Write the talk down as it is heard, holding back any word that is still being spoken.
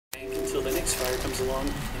next fire comes along,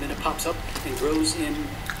 and then it pops up and grows in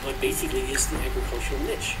what basically is the agricultural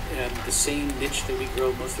niche, the same niche that we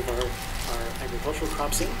grow most of our agricultural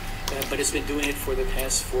crops in, but it's been doing it for the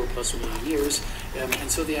past 4+ million years. And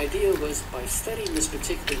so the idea was, by studying this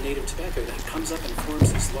particular native tobacco that comes up and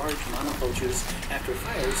forms these large monocultures after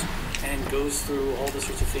fires and goes through all the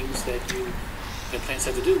sorts of things that plants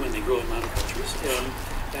have to do when they grow in monocultures,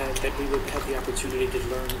 that we would have the opportunity to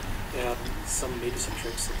learn maybe some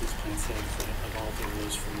tricks that these plants have evolved over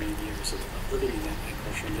those for many years of living in that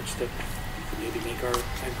agricultural niche, that could maybe make our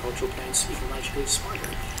agricultural plants ecologically smarter,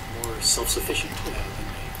 more self-sufficient than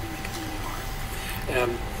they currently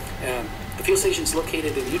are. The fuel station is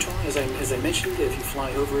located in Utah, as I mentioned. If you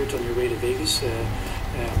fly over it on your way to Vegas,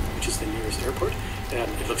 which is the nearest airport,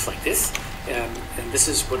 it looks like this. And this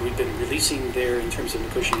is what we've been releasing there in terms of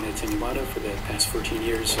negotiating attenuata for the past 14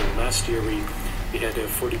 years. So last year we had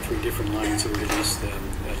 43 different lines that were released, a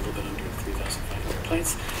little bit under 3,500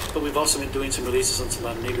 plants. But we've also been doing some releases on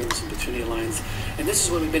Solana nigrum and some Petunia lines. And this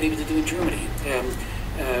is what we've been able to do in Germany.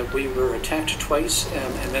 We were attacked twice,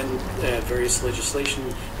 and then various legislation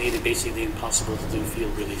made it basically impossible to do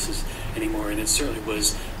field releases anymore. And it certainly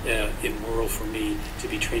was immoral for me to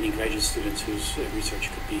be training graduate students whose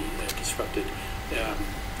research could be disrupted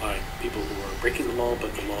by people who were breaking the law,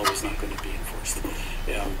 but the law was not going to be enforced.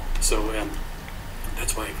 So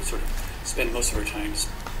that's why we sort of spend most of our time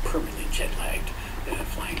permanently jet-lagged,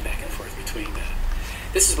 flying back and forth between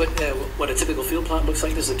This is what a typical field plot looks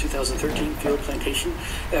like. This is a 2013 field plantation.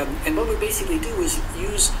 And what we basically do is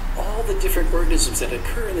use all the different organisms that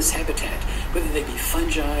occur in this habitat, whether they be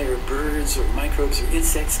fungi or birds or microbes or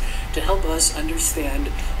insects, to help us understand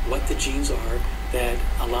what the genes are that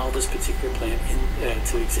allow this particular plant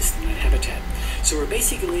to exist in that habitat. So we're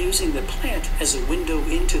basically using the plant as a window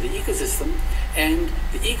into the ecosystem, and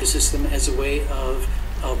the ecosystem as a way of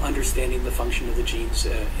understanding the function of the genes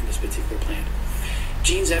in this particular plant.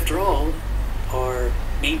 Genes, after all, are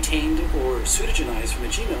maintained or pseudogenized from the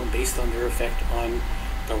genome based on their effect on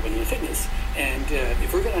Darwinian fitness. And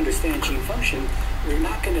if we're going to understand gene function, we're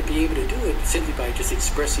not going to be able to do it simply by just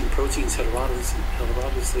expressing proteins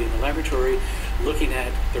heterodoxously in the laboratory, looking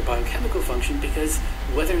at their biochemical function, because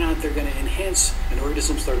whether or not they're going to enhance an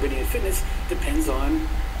organism's Darwinian fitness depends on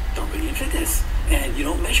Darwinian fitness. And you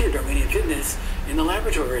don't measure Darwinian fitness in the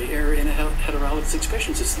laboratory or in a heterologous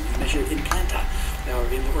expression system. You measure it in planta, or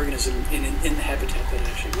in the organism, in the habitat that it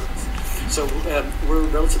actually grows. So we're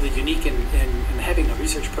relatively unique in having a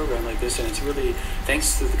research program like this, and it's really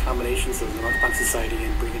thanks to the combinations of the North Pond Society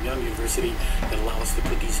and Brigham Young University that allow us to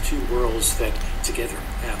put these two worlds together.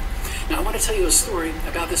 Now I want to tell you a story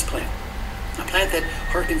about this plant. A plant that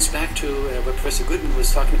harkens back to what Professor Goodman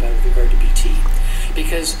was talking about with regard to BT.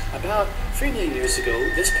 Because about 3 million years ago,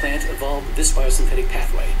 this plant evolved this biosynthetic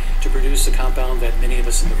pathway to produce a compound that many of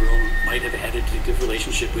us in the room might have had a addictive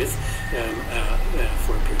relationship with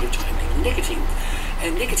for a period of time, namely nicotine.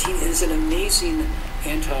 And nicotine is an amazing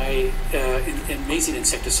amazing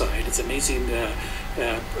insecticide. It's amazing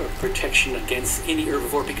protection against any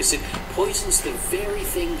herbivore, because it poisons the very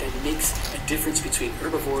thing that makes a difference between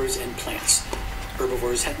herbivores and plants.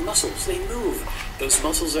 Herbivores have muscles, they move. Those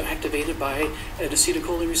muscles are activated by an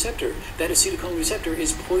acetylcholine receptor. That acetylcholine receptor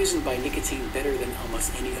is poisoned by nicotine better than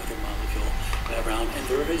almost any other molecule around, and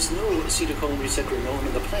there is no acetylcholine receptor known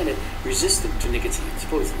on the planet resistant to nicotine. It's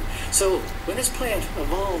poison. So when this plant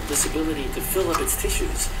evolved this ability to fill up its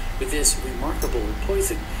tissues with this remarkable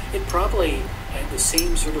poison, it probably had the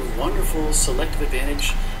same sort of wonderful selective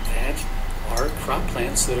advantage that are crop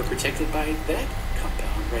plants that are protected by that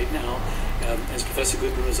compound right now. As Professor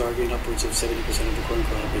Goodman was arguing, upwards of 70% of the corn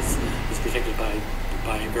crop is protected by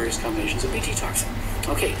various combinations of Bt toxin.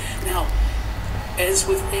 Okay, now, as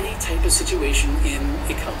with any type of situation in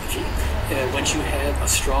ecology, once you have a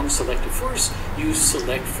strong selective force, you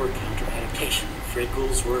select for counter-adaptation. Fred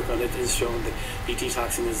Gould's work on it has shown that Bt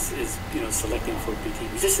toxin is selecting for Bt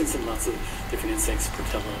resistance in lots of different insects,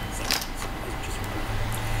 Protella, etc.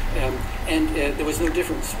 And there was no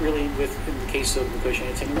difference really in the case of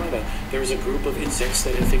Nicotiana attenuata. There was a group of insects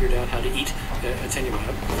that had figured out how to eat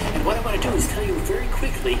attenuata. And what I want to do is tell you very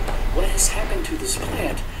quickly what has happened to this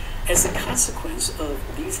plant as a consequence of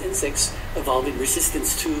these insects evolving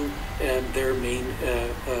resistance to their main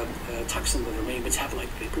toxin, or their main metabolite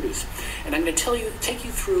they produce. And I'm going to take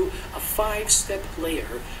you through a 5-step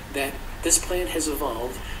layer that this plant has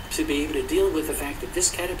evolved to be able to deal with the fact that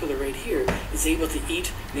this caterpillar right here is able to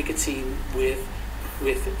eat nicotine with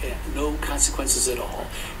with no consequences at all.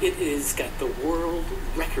 It is got the world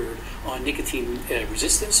record on nicotine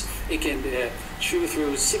resistance. It can chew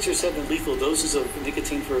through 6 or 7 lethal doses of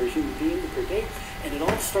nicotine for a human being per day, and it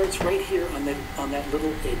all starts right here on that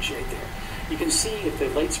little edge right there. You can see, if the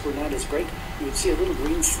lights were not as bright, you would see a little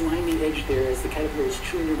green slimy edge there as the caterpillar is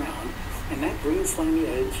chewing around. And that green slimy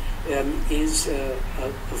edge is a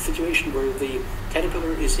situation where the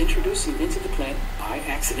caterpillar is introducing into the plant, by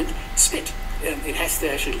accident, spit. It has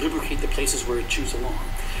to actually lubricate the places where it chews along.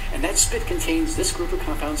 And that spit contains this group of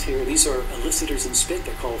compounds here. These are elicitors in spit.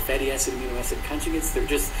 They're called fatty acid amino acid conjugates. They're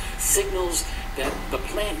just signals that the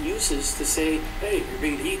plant uses to say, hey, you're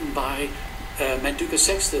being eaten by Manduca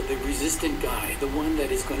sexta, the resistant guy, the one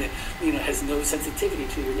that is going to, has no sensitivity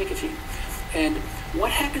to your nicotine. And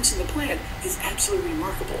what happens in the plant is absolutely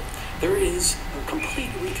remarkable. There is a complete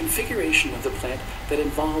reconfiguration of the plant that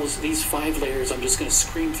involves these 5 layers. I'm just going to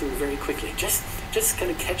scream through very quickly. Just kind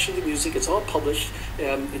of catch the music. It's all published.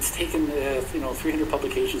 It's taken 300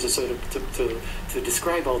 publications or so to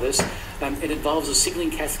describe all this. It involves a signaling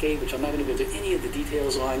cascade, which I'm not going to go into any of the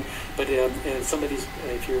details on. But some of these,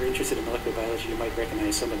 if you're interested in molecular biology, you might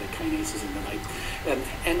recognize some of the kinases and the like.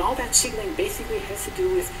 And all that signaling basically has to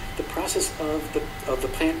do with the process of the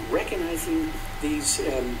plant recognizing these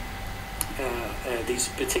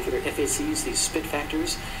particular FACs, these spit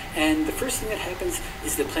factors, and the first thing that happens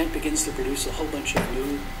is the plant begins to produce a whole bunch of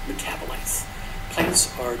new metabolites.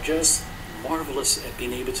 Plants are just marvelous at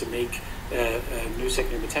being able to make new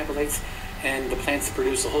secondary metabolites, and the plants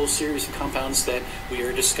produce a whole series of compounds that we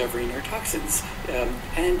are discovering are toxins.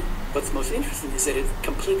 And what's most interesting is that it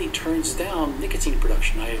completely turns down nicotine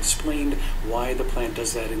production. I explained why the plant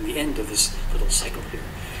does that in the end of this little cycle here.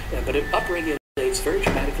 But it upregulates very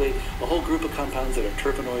dramatically a whole group of compounds that are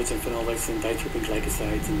terpenoids and phenolics and diterpene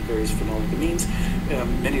glycosides and various phenolic amines.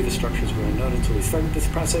 Many of the structures were unknown until we started this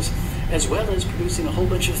process, as well as producing a whole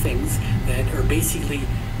bunch of things that are basically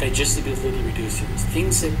digestibility reducers,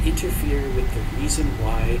 things that interfere with the reason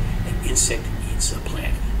why an insect eats a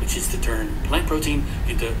plant, which is to turn plant protein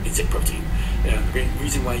into insect protein. The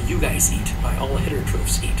reason why you guys eat, why all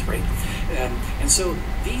heterotrophs eat, right? And so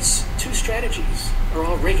these 2 strategies are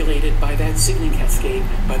all regulated by that signaling cascade,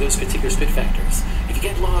 by those particular spit factors. If you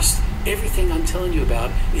get lost, everything I'm telling you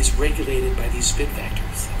about is regulated by these spit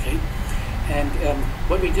factors, okay? And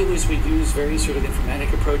what we do is we use very sort of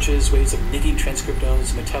informatic approaches, ways of knitting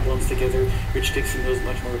transcriptomes, metabolomes together. Rich Dixon knows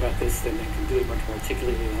much more about this than I can do it much more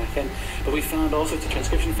articulately than I can. But we found all sorts of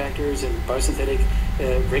transcription factors and biosynthetic,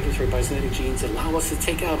 regulatory biosynthetic genes that allow us to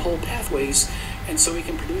take out whole pathways, and so we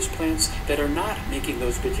can produce plants that are not making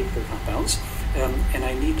those particular compounds. And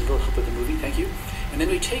I need a little help with the movie, thank you. And then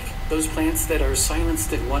we take those plants that are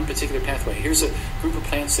silenced in one particular pathway. Here's a group of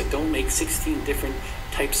plants that don't make 16 different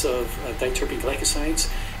types of diterpene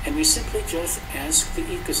glycosides, and we simply just ask the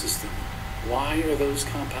ecosystem, why are those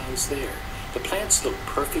compounds there? The plants look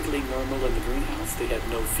perfectly normal in the greenhouse. They have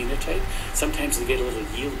no phenotype. Sometimes they get a little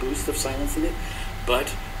yield boost of silencing it,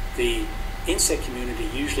 but the insect community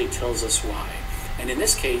usually tells us why. And in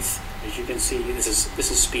this case, as you can see, this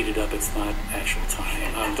is speeded up. It's not actual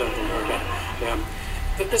time. Don't worry about it.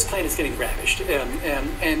 But this plant is getting ravished,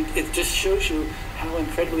 and it just shows you how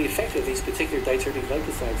incredibly effective these particular diterpene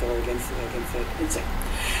glycosides are against that insect.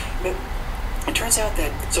 But it turns out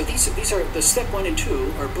that, so these are, the step 1 and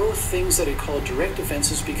 2 are both things that are called direct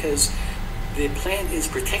defenses, because the plant is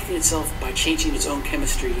protecting itself by changing its own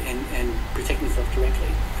chemistry and protecting itself directly.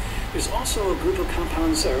 There's also a group of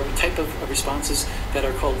compounds or a type of responses that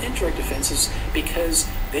are called indirect defenses, because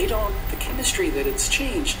the chemistry that it's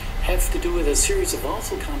changed have to do with a series of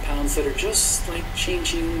volatile compounds that are just like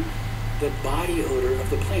changing the body odor of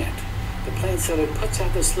the plant. The plant sort of puts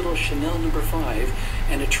out this little Chanel No. 5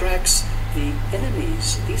 and attracts the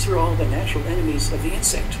enemies. These are all the natural enemies of the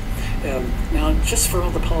insect. Now, just for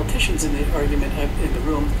all the politicians in the argument in the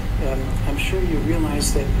room, I'm sure you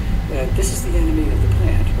realize that this is the enemy of the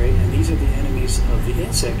plant, right? And these are the enemies of the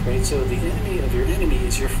insect, right? So the enemy of your enemy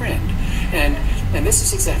is your friend. And this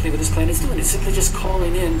is exactly what this plant is doing. It's simply just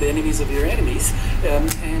calling in the enemies of your enemies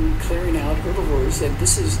and clearing out herbivores. And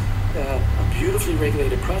this is a beautifully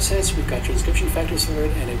regulated process. We've got transcription factors for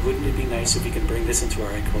it, and wouldn't it be nice if we could bring this into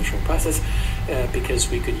our agricultural process, because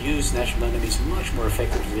we could use natural enemies much more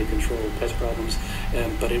effectively to control pest problems,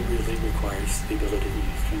 but it really requires the ability to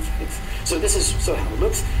use transgenics. So this is how it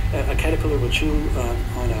looks. A caterpillar will chew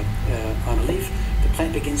on a leaf. The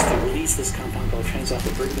plant begins to release this compound called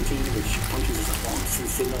trans-alpha-bergamotine, which functions as a long-distance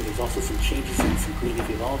signal. There's also some changes in some green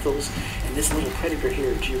leafy volatiles. And this little predator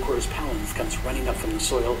here, Geochorus pallens, comes running up from the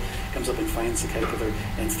soil, comes up and finds the caterpillar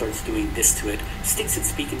and starts doing this to it, sticks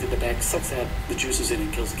its beak into the back, sucks out the juices in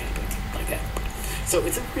and kills the caterpillar, like that. So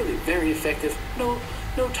it's a really very effective, no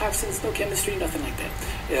toxins, no chemistry, nothing like that.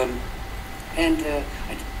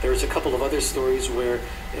 There's a couple of other stories where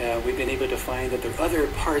we've been able to find that there are other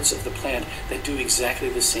parts of the plant that do exactly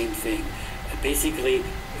the same thing. Basically,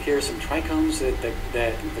 here are some trichomes that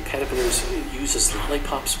the caterpillars use as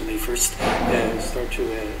lollipops when they first when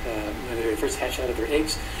they first hatch out of their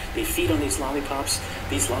eggs. They feed on these lollipops.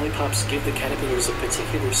 These lollipops give the caterpillars a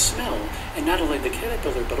particular smell, and not only the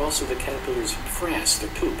caterpillar, but also the caterpillar's frass, their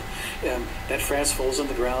poop. That frass falls on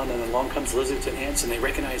the ground, and along comes lizards and ants, and they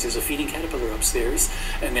recognize there's a feeding caterpillar upstairs,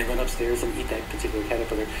 and they run upstairs and eat that particular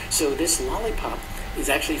caterpillar. So this lollipop is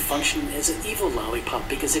actually functioning as an evil lollipop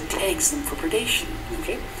because it tags them for predation.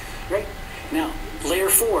 Okay, right? Now, layer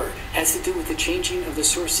 4 has to do with the changing of the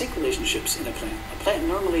source-sink relationships in a plant. A plant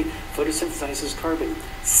normally photosynthesizes carbon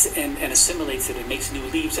and assimilates it and makes new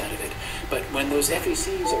leaves out of it. But when those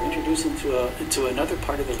FACs are introduced into another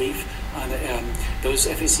part of the leaf, those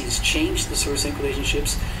FACs change the source-sink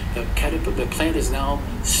relationships. The plant is now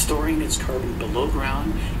storing its carbon below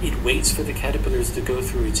ground. It waits for the caterpillars to go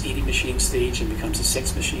through its eating machine stage and becomes a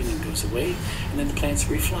sex machine and goes away. And then the plants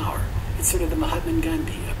reflower. It's sort of the Mahatma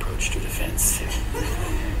Gandhi approach to defense.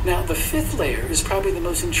 Now, the 5th layer is probably the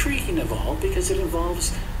most intriguing of all because it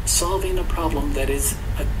involves solving a problem that is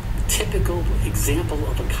a typical example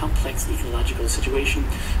of a complex ecological situation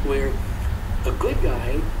where a good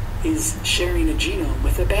guy is sharing a genome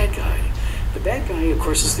with a bad guy. The bad guy, of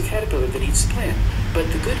course, is the caterpillar that eats the plant, but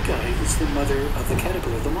the good guy is the mother of the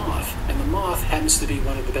caterpillar, the moth, and the moth happens to be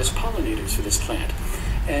one of the best pollinators for this plant.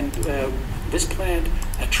 And this plant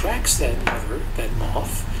attracts that mother, that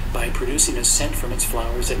moth, by producing a scent from its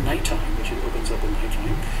flowers at nighttime, which it opens up at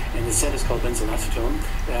nighttime, and the scent is called benzolacetone.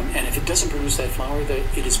 And if it doesn't produce that flower,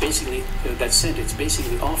 it is basically that scent. It's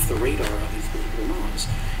basically off the radar of these particular moths.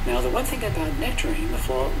 Now, the one thing about nectaring,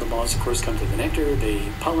 the moths, of course, come to the nectar. They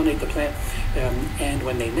pollinate the plant, and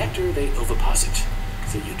when they nectar, they oviposit.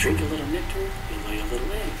 So you drink a little nectar, you lay a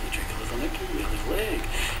little egg. You drink a little nectar, you lay a little egg.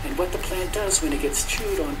 And what the plant does when it gets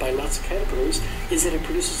chewed on by lots of caterpillars is that it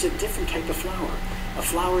produces a different type of flower. A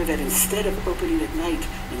flower that instead of opening at night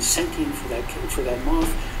and scenting for that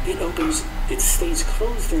moth, it stays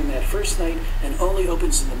closed during that first night and only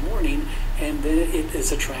opens in the morning, and then it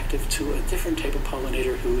is attractive to a different type of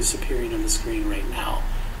pollinator who is appearing on the screen right now,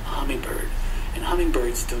 a hummingbird. And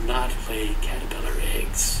hummingbirds do not lay caterpillar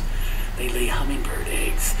eggs. They lay hummingbird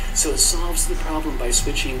eggs. So it solves the problem by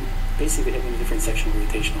switching, basically having a different sectional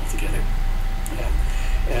rotation altogether.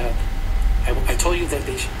 I told you that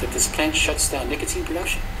this plant shuts down nicotine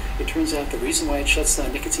production. It turns out the reason why it shuts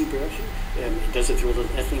down nicotine production, it does it through a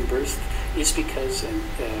little ethylene burst, is because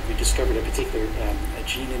we discovered a particular a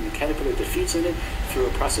gene in the caterpillar that feeds on it through a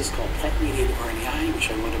process called plant-mediated RNAi,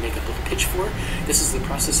 which I want to make a little pitch for. This is the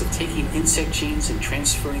process of taking insect genes and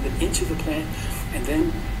transferring them into the plant, and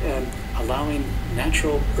then allowing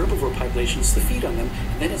natural herbivore populations to feed on them,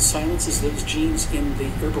 and then it silences those genes in the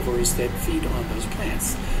herbivores that feed on those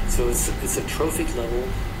plants. So it's a trophic level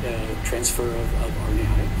transfer of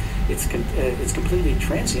RNAi. It's completely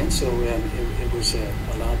transient, so it was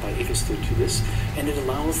allowed by Aphis to do this, and it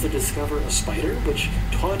allows to discover a spider, which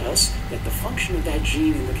taught us that the function of that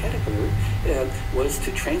gene in the caterpillar was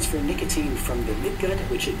to transfer nicotine from the midgut,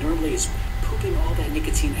 which it normally is pooping all that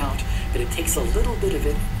nicotine out, but it takes a little bit of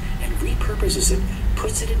it and repurposes it,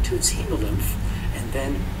 puts it into its hemolymph, and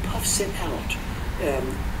then puffs it out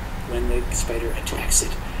when the spider attacks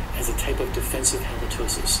it as a type of defensive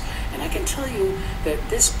halitosis. And I can tell you that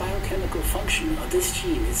this biochemical function of this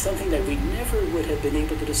gene is something that we never would have been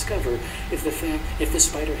able to discover if the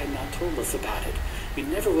spider had not told us about it. We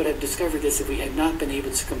never would have discovered this if we had not been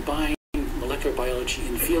able to combine molecular biology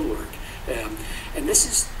and fieldwork. And this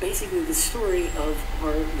is basically the story of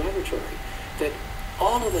our laboratory, that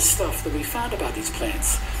all of the stuff that we found about these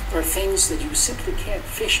plants are things that you simply can't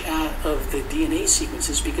fish out of the DNA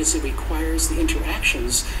sequences because it requires the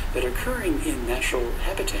interactions that are occurring in natural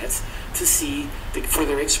habitats to see for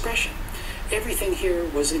their expression. Everything here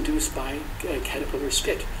was induced by caterpillar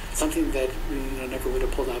spit, something that we never would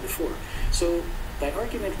have pulled out before. So my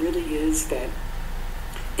argument really is that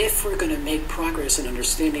if we're going to make progress in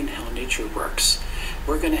understanding how nature works,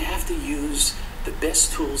 we're going to have to use the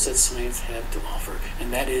best tools that science have to offer,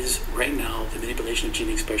 and that is, right now, the manipulation of gene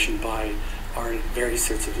expression by our various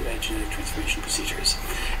sorts of genetic transformation procedures.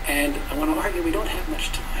 And I want to argue we don't have much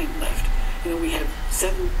time left. You know, we have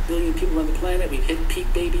 7 billion people on the planet. We've hit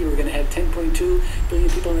peak baby. We're going to have 10.2 billion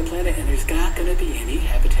people on the planet, and there's not going to be any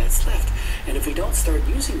habitats left. And if we don't start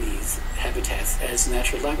using these habitats as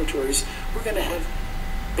natural laboratories, we're going to have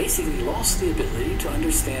basically lost the ability to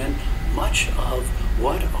understand much of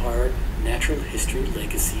what our natural history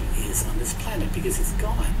legacy is on this planet, because it's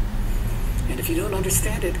gone. And if you don't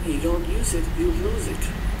understand it and you don't use it, you lose it.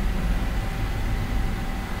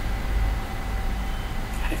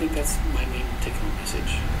 I think that's my main take-home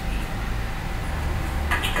message.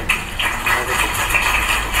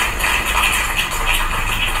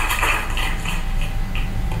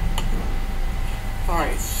 All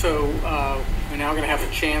right, so we're now going to have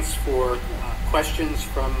a chance for questions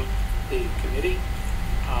from the committee.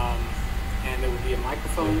 And there will be a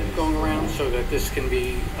microphone going around so that this can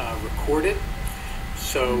be recorded.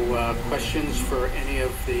 So questions for any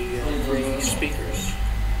of the three speakers.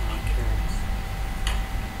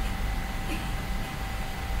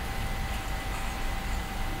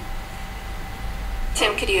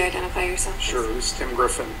 Tim, could you identify yourself, please? Sure, this is Tim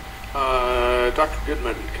Griffin. Dr.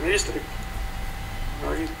 Goodman, can I just...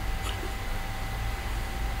 Are you?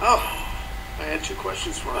 Oh, I had two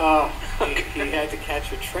questions for him. He had to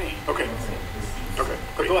catch a train. Okay. Okay.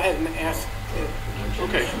 But go ahead and ask.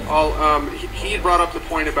 Okay. He had brought up the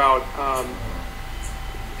point about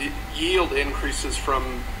the yield increases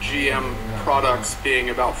from GM products being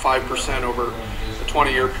about 5% over a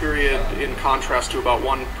 20-year period, in contrast to about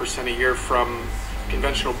 1% a year from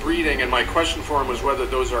conventional breeding. And my question for him was whether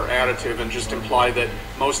those are additive and just imply that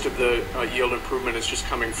most of the yield improvement is just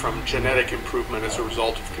coming from genetic improvement as a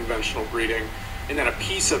result of conventional breeding, and then a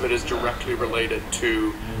piece of it is directly related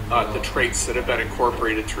to the traits that have been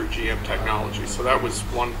incorporated through GM technology. So that was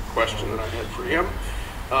one question that I had for him.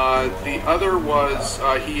 The other was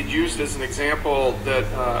he had used as an example that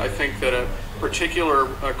I think that a particular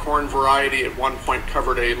corn variety at one point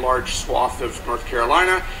covered a large swath of North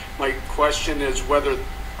Carolina. My question is whether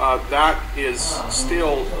that is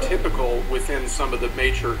still typical within some of the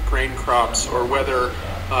major grain crops, or whether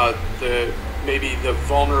maybe the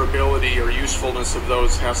vulnerability or usefulness of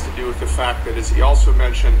those has to do with the fact that, as he also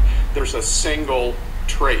mentioned, there's a single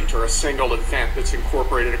trait or a single event that's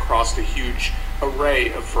incorporated across a huge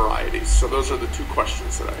array of varieties. So those are the two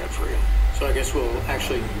questions that I had for you. So I guess we'll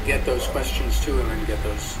actually get those questions to him and get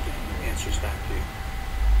those answers back to you.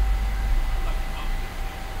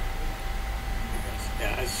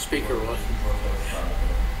 Yeah, as a speaker.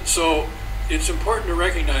 So it's important to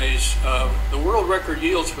recognize the world record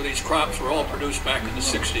yields for these crops were all produced back in the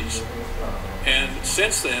 60s. And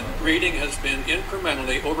since then, breeding has been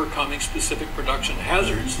incrementally overcoming specific production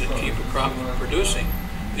hazards that keep a crop from producing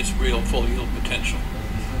its real full yield potential.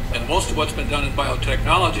 And most of what's been done in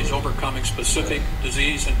biotechnology is overcoming specific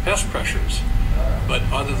disease and pest pressures. But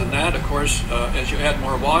other than that, of course, as you add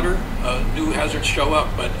more water, new hazards show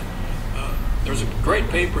up. But there's a great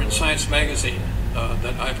paper in Science magazine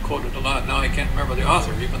that I've quoted a lot. Now I can't remember the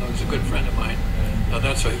author, even though he's a good friend of mine.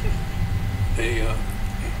 That's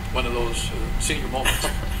one of those senior moments.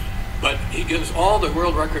 But he gives all the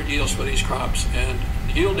world record yields for these crops, and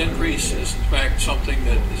yield increase is in fact something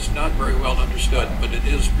that is not very well understood, but it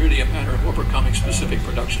is really a matter of overcoming specific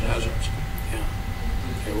production hazards. Yeah.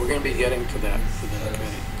 Okay, we're going to be getting to that within the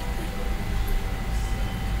committee.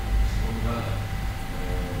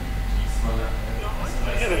 I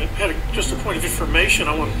had just a point of information.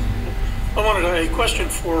 I wanted a question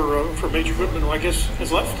for Major Goodman, who I guess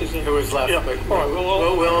has left. Is it? Who is left? Yeah. But All right.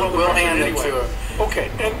 we'll hand it anyway. to him. Okay.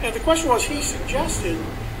 And the question was, he suggested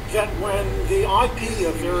that when the IP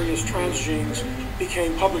of various transgenes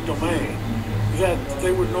became public domain, that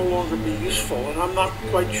they would no longer be useful. And I'm not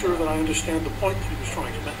quite sure that I understand the point that he was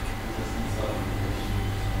trying to make.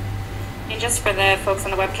 And just for the folks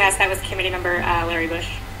on the webcast, that was committee member Larry Bush.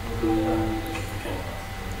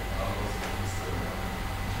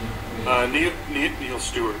 Neil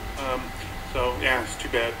Stewart. So yeah, it's too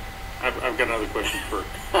bad. I've got another question for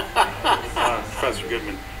Professor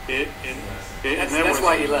Goodman. That's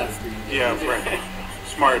why he left. Yeah, right.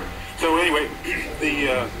 Smart. So anyway,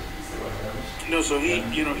 so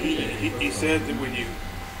he said that when you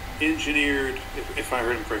engineered, if I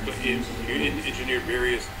heard him correctly, you engineered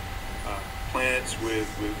various plants with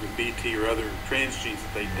BT or other transgenes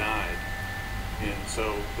that they died. And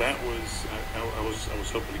so that was I was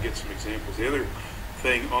hoping to get some examples. The other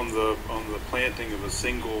thing on the planting of a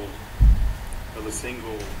single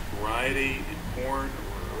variety in corn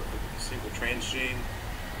or a single transgene.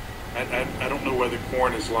 I don't know whether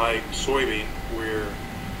corn is like soybean, where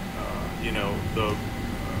the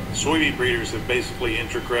soybean breeders have basically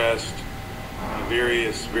introgressed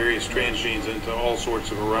various transgenes into all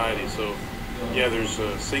sorts of varieties. So yeah, there's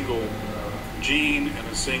a single gene and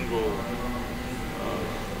a single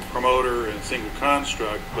promoter and a single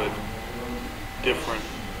construct, but different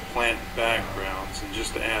plant backgrounds. And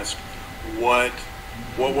just to ask what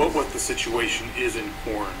the situation is in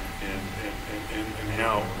corn, and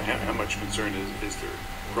how much concern is there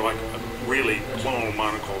for like a really clone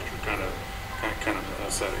monoculture kind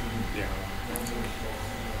of setting. Yeah.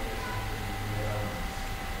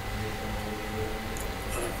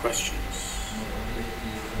 Other questions?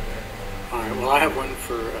 All right. Well, I have one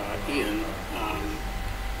for Ian.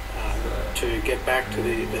 To get back to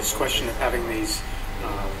this question of having these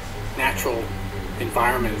natural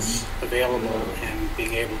environments available and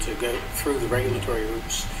being able to go through the regulatory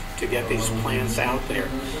hoops to get these plants out there.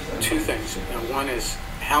 Two things. One is,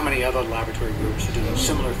 how many other laboratory groups are doing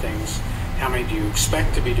similar things? How many do you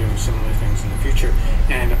expect to be doing similar things in the future?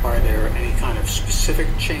 And are there any kind of specific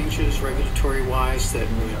changes regulatory-wise that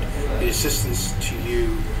would be assistance to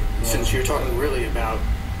you, since you're talking really about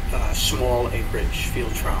small acreage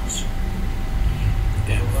field trials?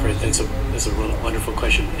 Yeah, Fred, that's a wonderful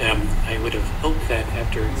question. I would have hoped that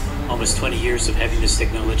after almost 20 years of having this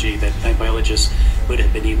technology, that plant biologists would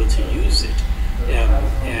have been able to use it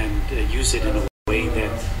and use it in a way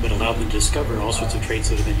that would allow them to discover all sorts of traits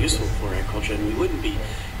that have been useful for agriculture, and we wouldn't be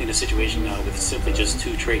in a situation now with simply just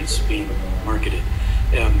 2 traits being marketed.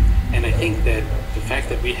 And I think that the fact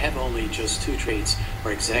that we have only just 2 traits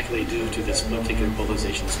are exactly due to this particular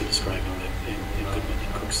polarization that's been described in Goodman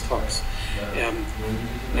and Cook's talks.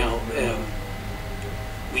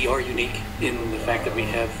 We are unique in the fact that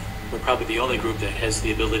we're probably the only group that has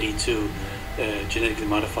the ability to genetically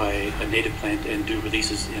modify a native plant and do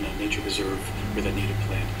releases in a nature reserve where the native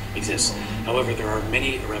plant exists. However, there are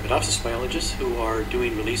many Arabidopsis biologists who are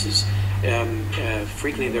doing releases.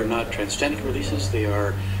 Frequently, they're not transgenic releases. They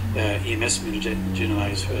are EMS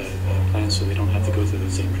mutagenized plants, so they don't have to go through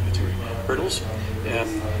the same regulatory hurdles.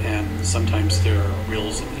 And sometimes there are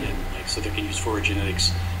reels in the end, so they can use forward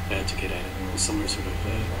genetics to get at it. Similar sort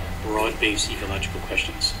of broad-based ecological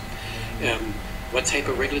questions. What type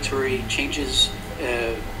of regulatory changes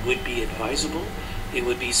would be advisable? It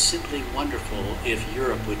would be simply wonderful if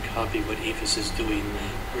Europe would copy what APHIS is doing,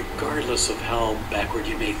 regardless of how backward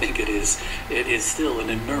you may think it is. It is still an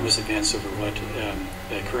enormous advance over what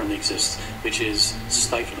currently exists, which is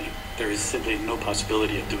stifling. There is simply no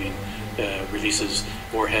possibility of doing releases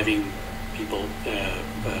or having people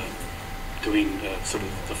doing sort of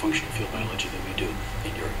the functional field biology that we do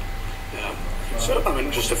in Europe. So,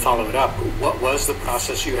 just to follow it up, what was the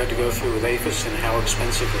process you had to go through with APHIS, and how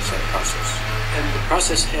expensive was that process? And the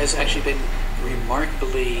process has actually been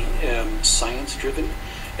remarkably science-driven.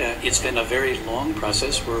 It's been a very long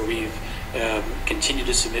process where we've continue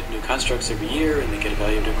to submit new constructs every year, and they get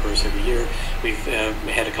evaluated, of course, every year. We've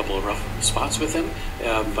had a couple of rough spots with them,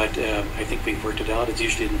 but I think we've worked it out. It's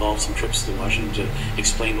usually involved some trips to Washington to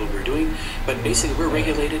explain what we're doing. But basically, we're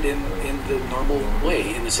regulated in the normal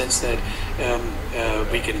way, in the sense that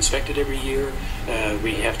we can inspect it every year.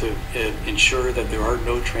 We have to ensure that there are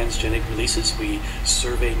no transgenic releases. We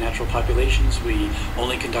survey natural populations. We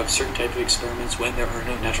only conduct certain type of experiments when there are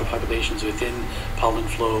no natural populations within pollen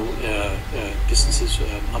flow distances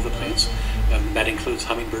of the plants. That includes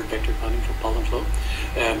hummingbird vector pollen flow.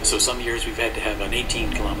 So some years we've had to have an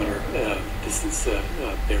 18-kilometer distance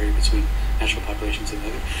barrier between natural populations and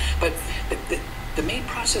other. But the main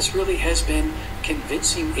process really has been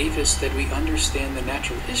convincing APHIS that we understand the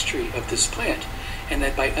natural history of this plant, and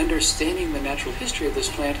that by understanding the natural history of this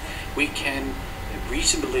plant, we can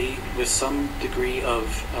reasonably, with some degree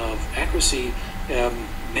of accuracy,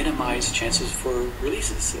 minimize chances for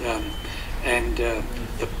releases.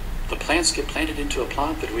 The plants get planted into a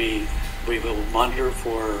plot that we will monitor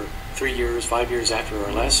for 3 years, 5 years after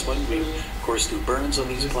our last one. We, of course, do burns on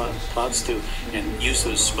these plots and use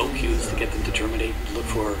those smoke cues to get them to germinate and look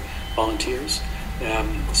for volunteers.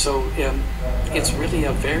 It's really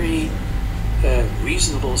a very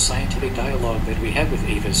reasonable scientific dialogue that we have with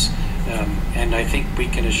APHIS. And I think we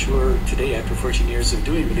can assure today, after 14 years of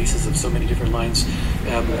doing releases of so many different lines,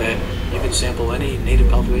 that you can sample any native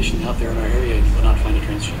population out there in our area and you will not find a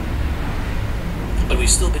transgene. But we've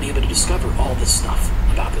still been able to discover all this stuff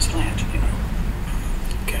about this plant, you know.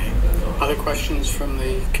 Okay. Other questions from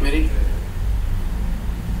the committee?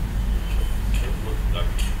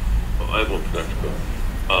 I have one for Dr. Cook.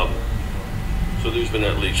 So there's been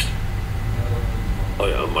at least,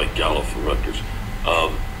 Mike Gallo from Rutgers.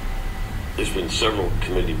 There's been several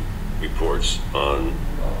committee reports on,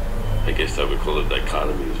 I guess I would call it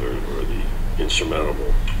dichotomies or the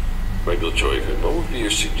insurmountable regulatory. What would be your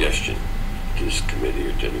suggestion to this committee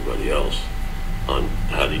or to anybody else on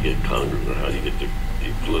how do you get Congress or how do you get the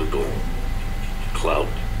political clout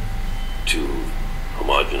to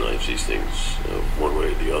homogenize these things one way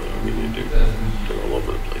or the other. I mean, they're all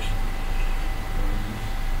over the place.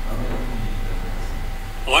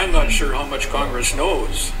 Well, I'm not sure how much Congress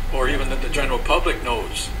knows, or even that the general public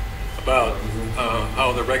knows, about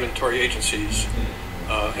how the regulatory agencies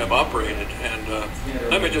have operated. And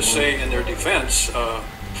let me just say in their defense,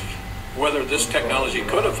 whether this technology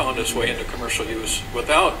could have found its way into commercial use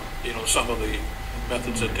without, some of the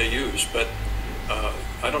methods that they use. But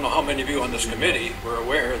I don't know how many of you on this committee were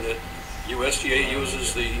aware that USDA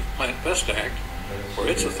uses the Plant Pest Act for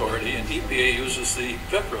its authority, and EPA uses the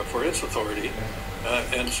FIPRA for its authority.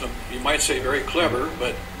 And some, you might say very clever,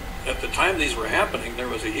 but at the time these were happening, there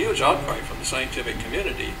was a huge outcry from the scientific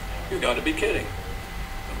community. You've got to be kidding.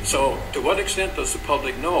 So to what extent does the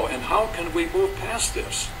public know, and how can we move past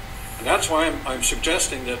this? And that's why I'm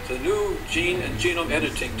suggesting that the new gene and genome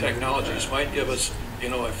editing technologies might give us,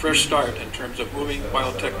 a fresh start in terms of moving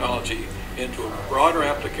biotechnology into broader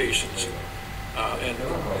applications. And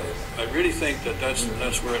I really think that that's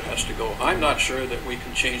where it has to go. I'm not sure that we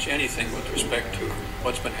can change anything with respect to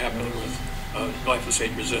what's been happening with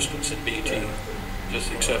glyphosate resistance in BT,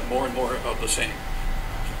 just accept more and more of the same.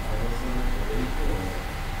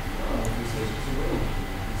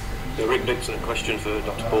 Rick Dixon, a question for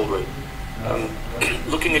Dr. Baldwin.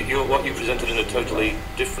 Looking at what you presented in a totally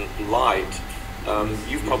different light,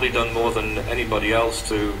 you've probably done more than anybody else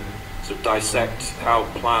to sort of dissect how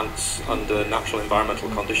plants under natural environmental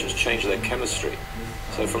conditions change their chemistry.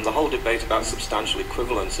 So from the whole debate about substantial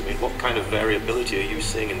equivalence, I mean, what kind of variability are you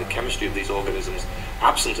seeing in the chemistry of these organisms,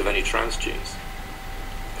 absent of any transgenes?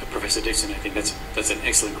 Professor Dixon, I think that's an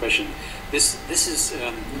excellent question. This is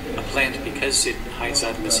a plant, because it hides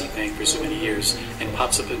out in the seed bank for so many years and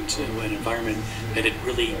pops up into an environment that it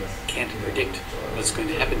really can't predict what's going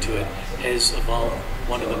to happen to it, has evolved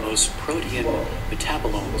one of the most protein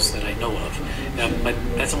metabolomes that I know of. But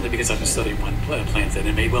that's only because I've been studying one plant, and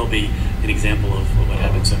it may well be an example of what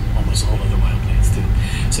happens in almost all other wild plants too.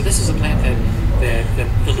 So this is a plant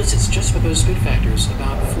that elicits, just for those food factors,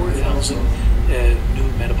 about 4,000 new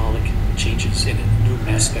metabolic changes in it, new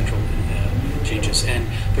mass spectral changes, and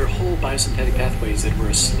there are whole biosynthetic pathways that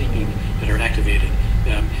were sleeping that are activated.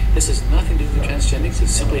 This has nothing to do with transgenics. It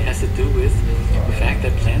simply has to do with the fact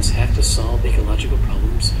that plants have to solve ecological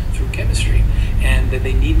problems through chemistry, and that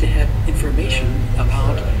they need to have information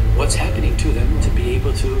about what's happening to them to be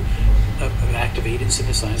able to activate and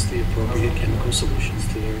synthesize the appropriate chemical solutions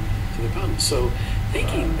to their problems. So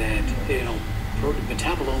thinking that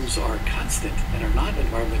metabolomes are constant and are not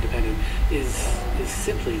environment dependent is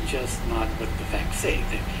simply just not what the facts say.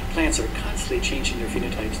 The plants are constantly changing their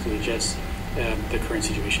phenotypes to adjust the current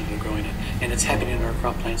situation they're growing in, and it's happening in our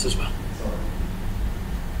crop plants as well.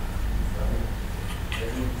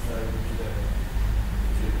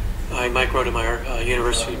 Hi, Mike Rodemeyer,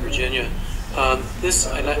 University of Virginia.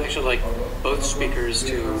 I'd actually like both speakers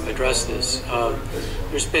to address this.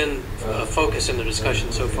 There's been a focus in the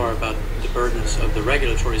discussion so far about the burdens of the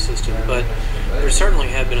regulatory system, but there certainly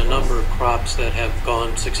have been a number of crops that have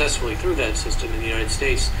gone successfully through that system in the United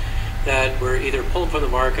States that were either pulled from the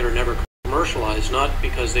market or never commercialized, not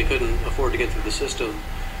because they couldn't afford to get through the system,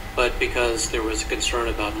 but because there was a concern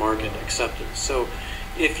about market acceptance. So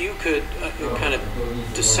if you could kind of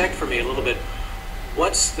dissect for me a little bit,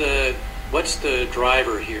 what's the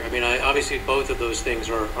driver here? I mean, obviously both of those things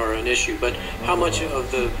are an issue, but how much of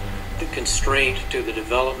the constraint to the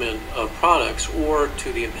development of products or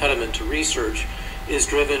to the impediment to research is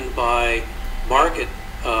driven by market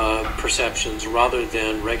perceptions rather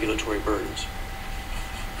than regulatory burdens?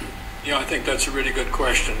 Yeah, I think that's a really good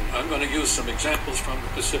question. I'm going to use some examples from the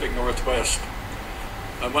Pacific Northwest.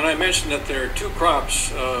 When I mentioned that there are two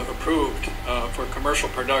crops approved for commercial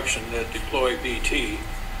production that deploy BT,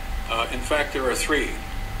 in fact, there are three.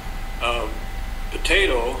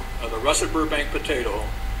 Potato, the russet Burbank potato,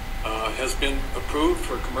 has been approved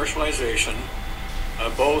for commercialization,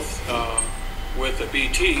 both with a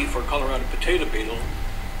BT for Colorado potato beetle,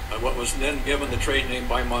 what was then given the trade name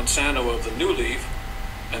by Monsanto of the new leaf,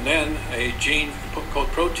 and then a gene called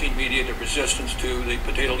protein-mediated resistance to the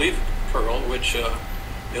potato leaf curl, which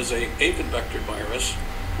is a aphid vector virus,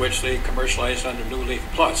 which they commercialized under New Leaf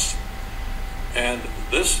Plus. And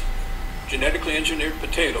this genetically engineered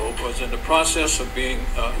potato was in the process of being,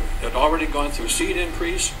 had already gone through seed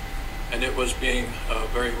increase, and it was being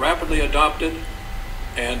very rapidly adopted.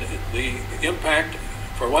 And the impact,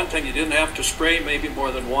 for one thing, you didn't have to spray maybe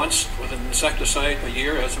more than once with an insecticide a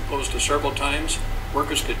year as opposed to several times.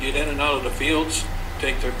 Workers could get in and out of the fields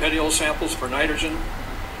take their petiole samples for nitrogen.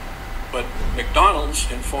 But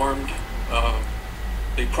McDonald's informed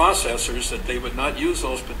the processors that they would not use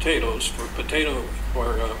those potatoes for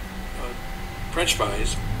French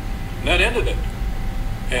fries, and that ended it.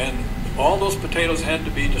 And all those potatoes had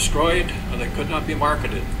to be destroyed, and they could not be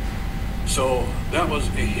marketed. So that was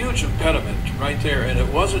a huge impediment right there, and it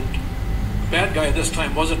wasn't, the bad guy this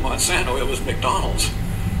time wasn't Monsanto, it was McDonald's.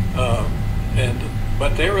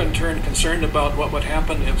 But they were in turn concerned about what would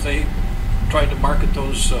happen if they tried to market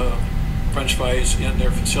those French fries in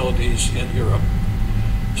their facilities in Europe.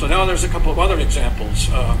 So now there's a couple of other examples.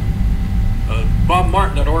 Bob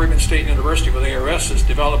Martin at Oregon State University with ARS has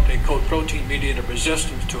developed a coat protein-mediated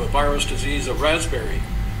resistance to a virus disease of raspberry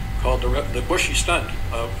called the bushy stunt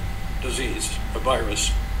disease, a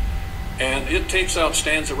virus. And it takes out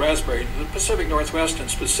stands of raspberry. The Pacific Northwest, and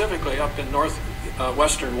specifically up in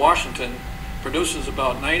northwestern Washington, produces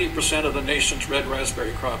about 90% of the nation's red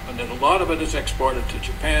raspberry crop, and then a lot of it is exported to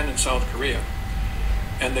Japan and South Korea.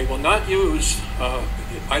 And they will not use,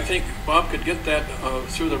 I think Bob could get that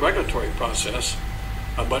through the regulatory process,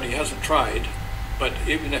 but he hasn't tried. But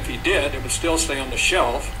even if he did, it would still stay on the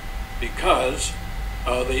shelf because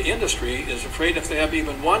the industry is afraid if they have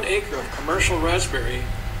even 1 acre of commercial raspberry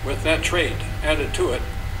with that trait added to it,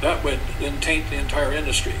 that would then taint the entire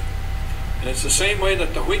industry. And it's the same way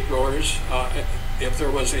that the wheat growers, if there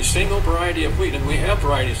was a single variety of wheat, and we have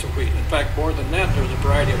varieties of wheat, in fact more than that, there's a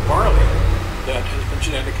variety of barley that has been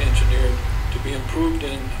genetically engineered to be improved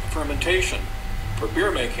in fermentation for beer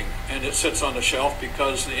making, and it sits on the shelf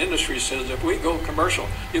because the industry says if we go commercial,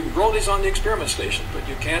 you can grow these on the experiment station, but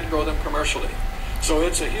you can't grow them commercially. So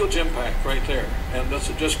it's a huge impact right there, and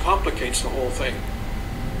it just complicates the whole thing.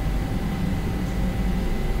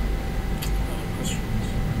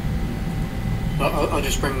 I'll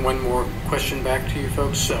just bring one more question back to you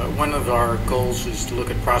folks. One of our goals is to look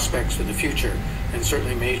at prospects for the future, and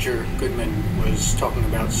certainly Major Goodman was talking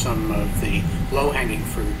about some of the low-hanging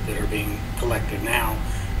fruit that are being collected now,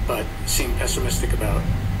 but seemed pessimistic about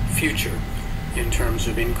future in terms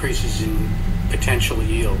of increases in potential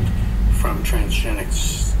yield from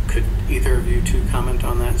transgenics. Could either of you two comment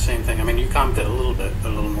on that same thing? I mean, you commented a little bit,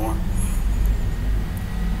 but a little more.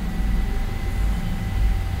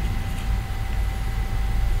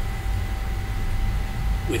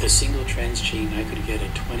 With a single transgene, I could get a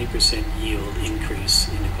 20% yield increase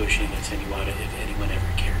in negotiating attenuata if anyone ever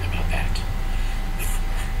cared about that.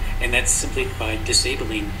 And that's simply by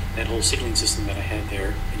disabling that whole signaling system that I had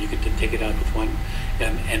there, and you could take it out with one,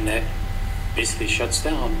 and that basically shuts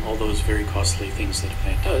down all those very costly things that a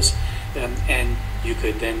plant does, and you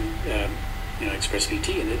could then express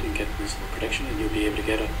VT in it and get reasonable production, and you'll be able to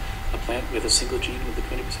get a plant with a single gene with a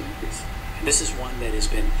 20% increase. And this is one that has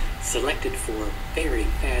been selected for very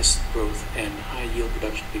fast growth and high yield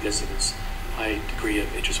production because of its high degree of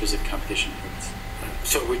intraspecific competition.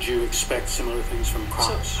 So would you expect similar things from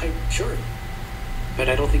crops? Sure, but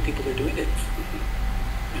I don't think people are doing it.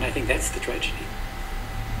 And I think that's the tragedy.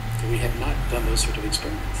 We have not done those sort of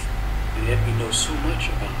experiments. And yet we know so much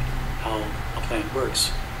about how a plant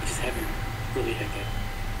works, we just haven't really had that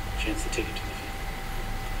chance to take it to the field.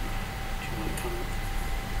 Do you want to comment?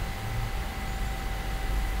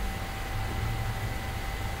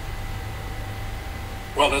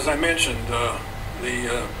 Well, as I mentioned,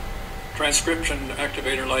 the transcription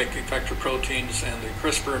activator-like effector proteins and the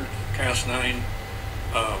CRISPR-Cas9,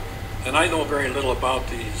 and I know very little about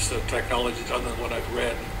these technologies other than what I've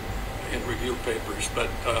read in review papers, but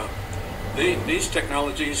these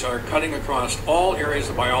technologies are cutting across all areas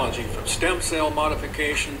of biology, from stem cell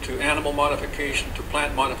modification to animal modification to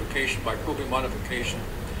plant modification, microbial modification,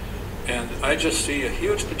 and I just see a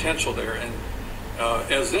huge potential there. And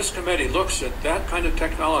as this committee looks at that kind of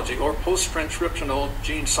technology or post-transcriptional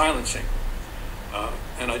gene silencing,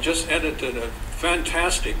 and I just edited a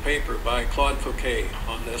fantastic paper by Claude Fouquet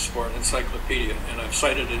on this for an encyclopedia, and I've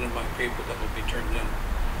cited it in my paper that will be turned in.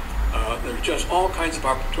 There's just all kinds of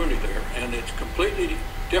opportunity there, and it's completely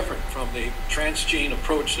different from the transgene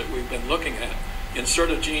approach that we've been looking at.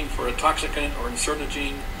 Insert a gene for a toxicant or insert a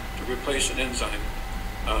gene to replace an enzyme.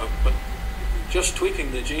 But just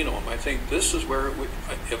tweaking the genome, I think this is where,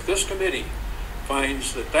 if this committee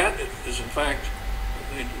finds that that is in fact,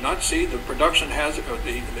 they do not see the production hazard, or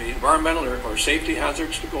the environmental or safety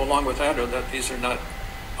hazards to go along with that, or that these are not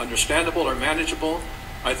understandable or manageable,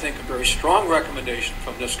 I think a very strong recommendation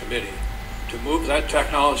from this committee to move that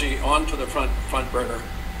technology onto the front burner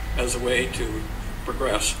as a way to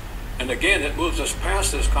progress. And again, it moves us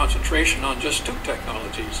past this concentration on just two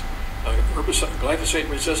technologies, herbicide, glyphosate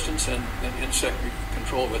resistance and insect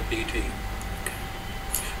control with BT.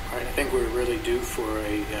 All right, I think we're really due for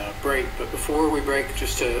a break, but before we break,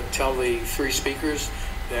 just to tell the three speakers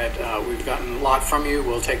that we've gotten a lot from you.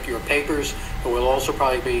 We'll take your papers, but we'll also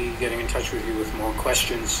probably be getting in touch with you with more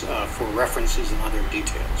questions for references and other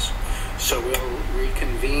details. So we'll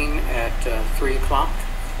reconvene at 3 o'clock.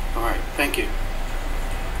 All right, thank you.